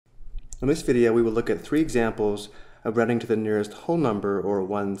In this video, we will look at 3 examples of rounding to the nearest whole number or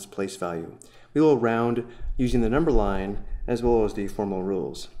ones place value. We will round using the number line as well as the formal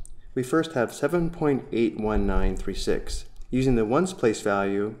rules. We first have 7.81936. Using the ones place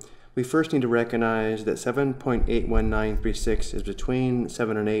value, we first need to recognize that 7.81936 is between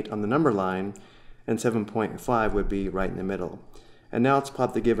 7 and 8 on the number line, and 7.5 would be right in the middle. And now let's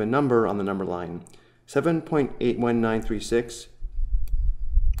plot the given number on the number line. 7.81936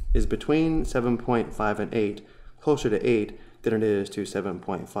 is between 7.5 and 8, closer to 8 than it is to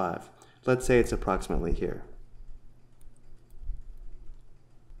 7.5. Let's say it's approximately here.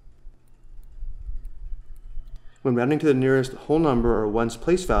 When rounding to the nearest whole number or ones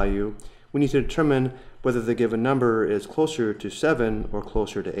place value, we need to determine whether the given number is closer to 7 or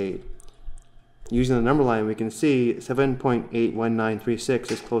closer to 8. Using the number line, we can see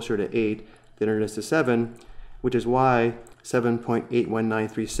 7.81936 is closer to 8 than it is to 7, which is why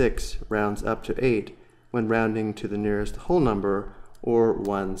 7.81936 rounds up to 8 when rounding to the nearest whole number or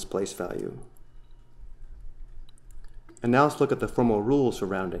ones place value. And now let's look at the formal rules for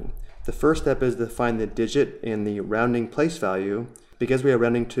rounding. The first step is to find the digit in the rounding place value. Because we are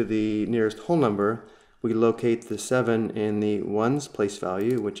rounding to the nearest whole number, we locate the 7 in the ones place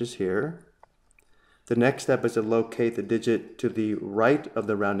value, which is here. The next step is to locate the digit to the right of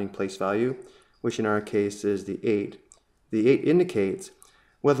the rounding place value, which in our case is the 8. The 8 indicates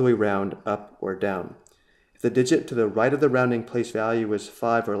whether we round up or down. If the digit to the right of the rounding place value is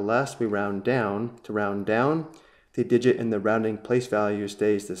 5 or less, we round down. To round down, the digit in the rounding place value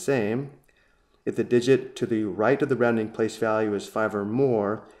stays the same. If the digit to the right of the rounding place value is 5 or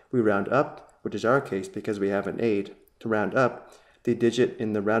more, we round up, which is our case because we have an 8. To round up, the digit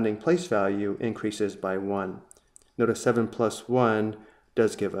in the rounding place value increases by 1. Notice 7 plus 1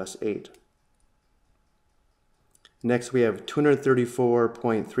 does give us 8. Next we have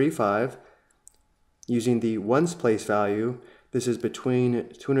 234.35. Using the ones place value, this is between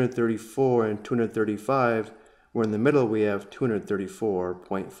 234 and 235, where in the middle we have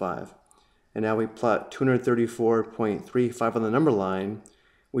 234.5. And now we plot 234.35 on the number line,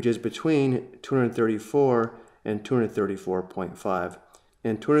 which is between 234 and 234.5.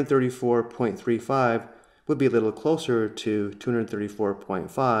 And 234.35 would be a little closer to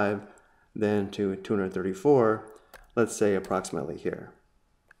 234.5 than to 234, let's say approximately here.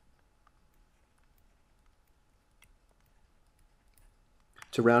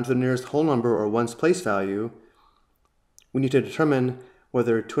 To round to the nearest whole number or ones place value, we need to determine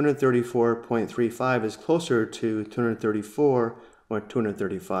whether 234.35 is closer to 234 or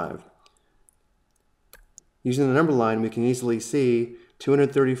 235. Using the number line, we can easily see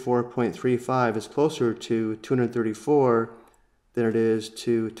 234.35 is closer to 234 than it is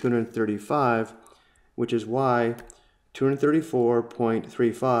to 235, which is why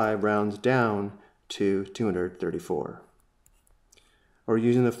 234.35 rounds down to 234. Or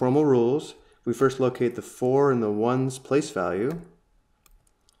using the formal rules, we first locate the 4 in the ones place value,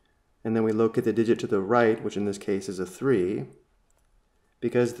 and then we locate the digit to the right, which in this case is a 3.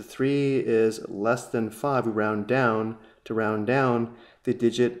 Because the 3 is less than 5, we round down. To round down, the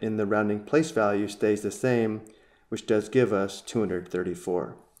digit in the rounding place value stays the same, which does give us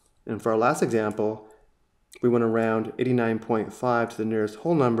 234. And for our last example, we want to round 89.5 to the nearest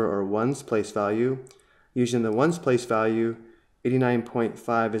whole number or ones place value. Using the ones place value,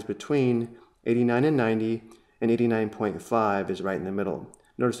 89.5 is between 89 and 90, and 89.5 is right in the middle.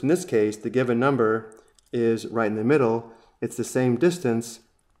 Notice in this case, the given number is right in the middle. It's the same distance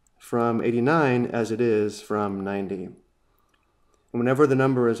from 89 as it is from 90. And whenever the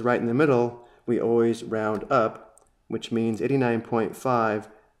number is right in the middle, we always round up, which means 89.5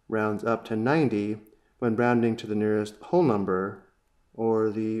 rounds up to 90 when rounding to the nearest whole number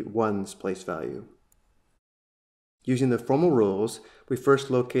or the ones place value. Using the formal rules, we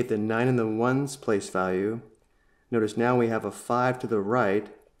first locate the 9 in the ones place value. Notice now we have a 5 to the right.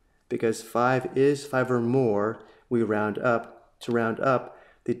 Because 5 is 5 or more, we round up. To round up,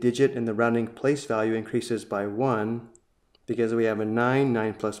 the digit in the rounding place value increases by 1. Because we have a 9,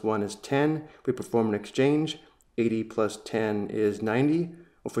 9 plus 1 is 10. We perform an exchange. 80 plus 10 is 90.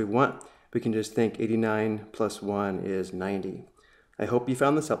 If we want, we can just think 89 plus 1 is 90. I hope you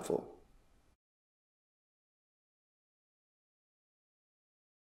found this helpful.